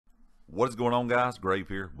What is going on, guys? Grave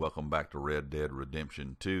here. Welcome back to Red Dead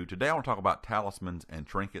Redemption 2. Today I want to talk about talismans and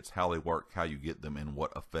trinkets, how they work, how you get them, and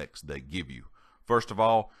what effects they give you. First of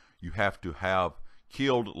all, you have to have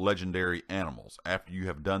killed legendary animals. After you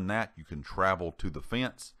have done that, you can travel to the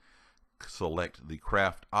fence, select the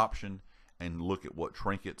craft option, and look at what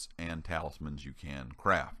trinkets and talismans you can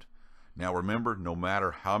craft. Now remember, no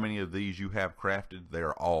matter how many of these you have crafted, they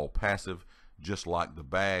are all passive, just like the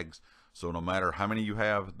bags. So no matter how many you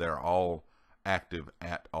have, they're all active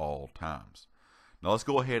at all times. Now let's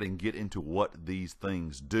go ahead and get into what these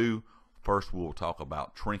things do. First, we'll talk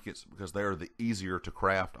about trinkets because they're the easier to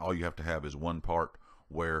craft. All you have to have is one part,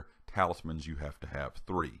 where talismans you have to have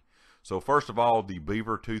 3. So first of all, the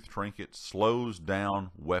beaver tooth trinket slows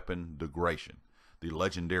down weapon degradation. The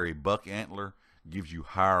legendary buck antler gives you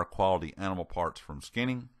higher quality animal parts from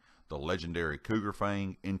skinning. The legendary cougar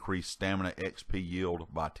fang increased stamina XP yield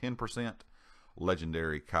by 10%.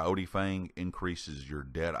 Legendary coyote fang increases your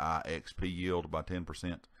dead eye XP yield by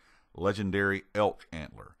 10%. Legendary elk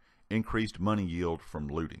antler increased money yield from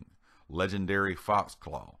looting. Legendary fox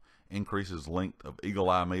claw increases length of eagle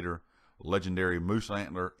eye meter. Legendary moose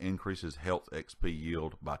antler increases health XP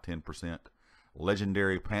yield by 10%.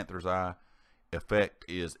 Legendary panther's eye effect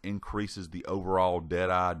is increases the overall dead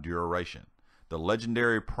eye duration. The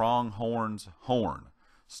legendary pronghorn's horn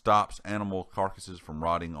stops animal carcasses from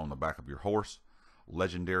rotting on the back of your horse.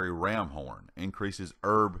 Legendary ram horn increases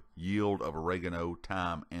herb yield of oregano,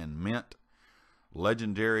 thyme, and mint.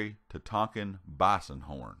 Legendary Tatankan bison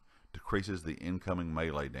horn decreases the incoming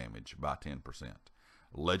melee damage by 10%.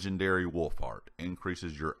 Legendary wolf heart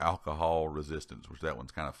increases your alcohol resistance, which that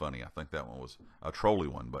one's kind of funny. I think that one was a trolly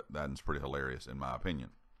one, but that one's pretty hilarious in my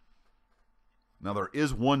opinion. Now there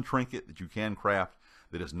is one trinket that you can craft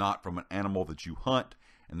that is not from an animal that you hunt,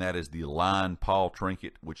 and that is the lion paw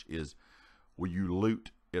trinket, which is where you loot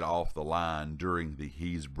it off the line during the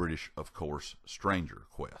He's British, of course, stranger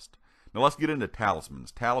quest. Now let's get into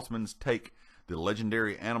talismans. Talismans take the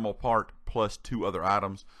legendary animal part plus 2 other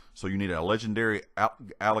items. So you need a legendary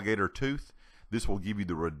alligator tooth. This will give you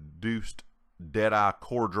the reduced deadeye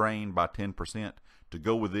core drain by 10%. To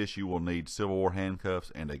go with this, you will need Civil War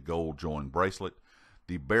handcuffs and a gold joined bracelet.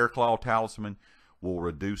 The bear claw talisman will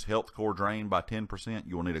reduce health core drain by 10%.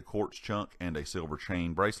 You will need a quartz chunk and a silver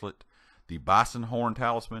chain bracelet. The bison horn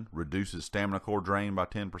talisman reduces stamina core drain by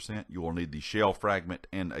 10%. You will need the shell fragment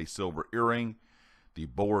and a silver earring. The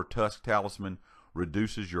boar tusk talisman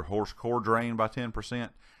reduces your horse core drain by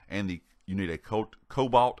 10%. And you need a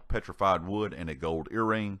cobalt petrified wood and a gold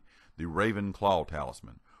earring. The raven claw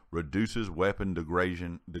talisman reduces weapon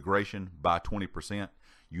degradation by 20%.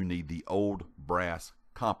 You need the old brass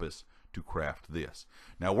compass to craft this.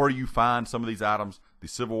 Now, where do you find some of these items? The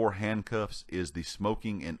Civil War handcuffs is the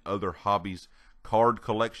smoking and other hobbies card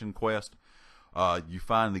collection quest. You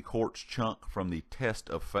find the quartz chunk from the Test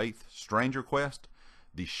of Faith stranger quest.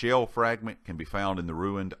 The shell fragment can be found in the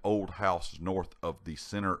ruined old house north of the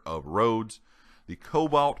center of Rhodes. The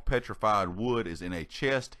cobalt petrified wood is in a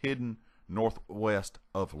chest hidden northwest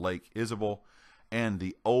of Lake Isabel, and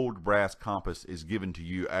the old brass compass is given to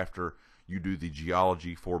you after you do the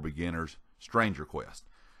Geology for Beginners stranger quest.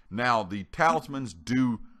 Now, the talismans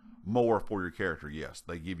do more for your character. Yes,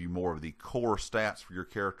 they give you more of the core stats for your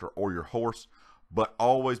character or your horse, but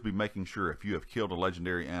always be making sure if you have killed a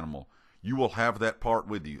legendary animal, you will have that part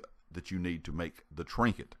with you that you need to make the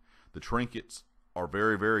trinket. The trinkets are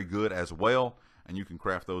very, very good as well, and you can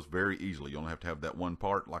craft those very easily. You only have to have that one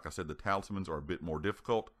part. Like I said, the talismans are a bit more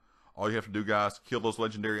difficult. All you have to do, guys, kill those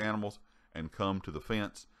legendary animals and come to the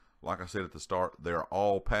fence. Like I said at the start, they're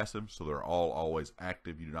all passive, so they're all always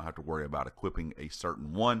active. You do not have to worry about equipping a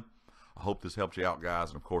certain one. I hope this helped you out, guys.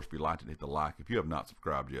 And, of course, if you liked it, hit the like. If you have not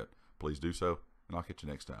subscribed yet, please do so, and I'll catch you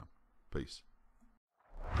next time. Peace.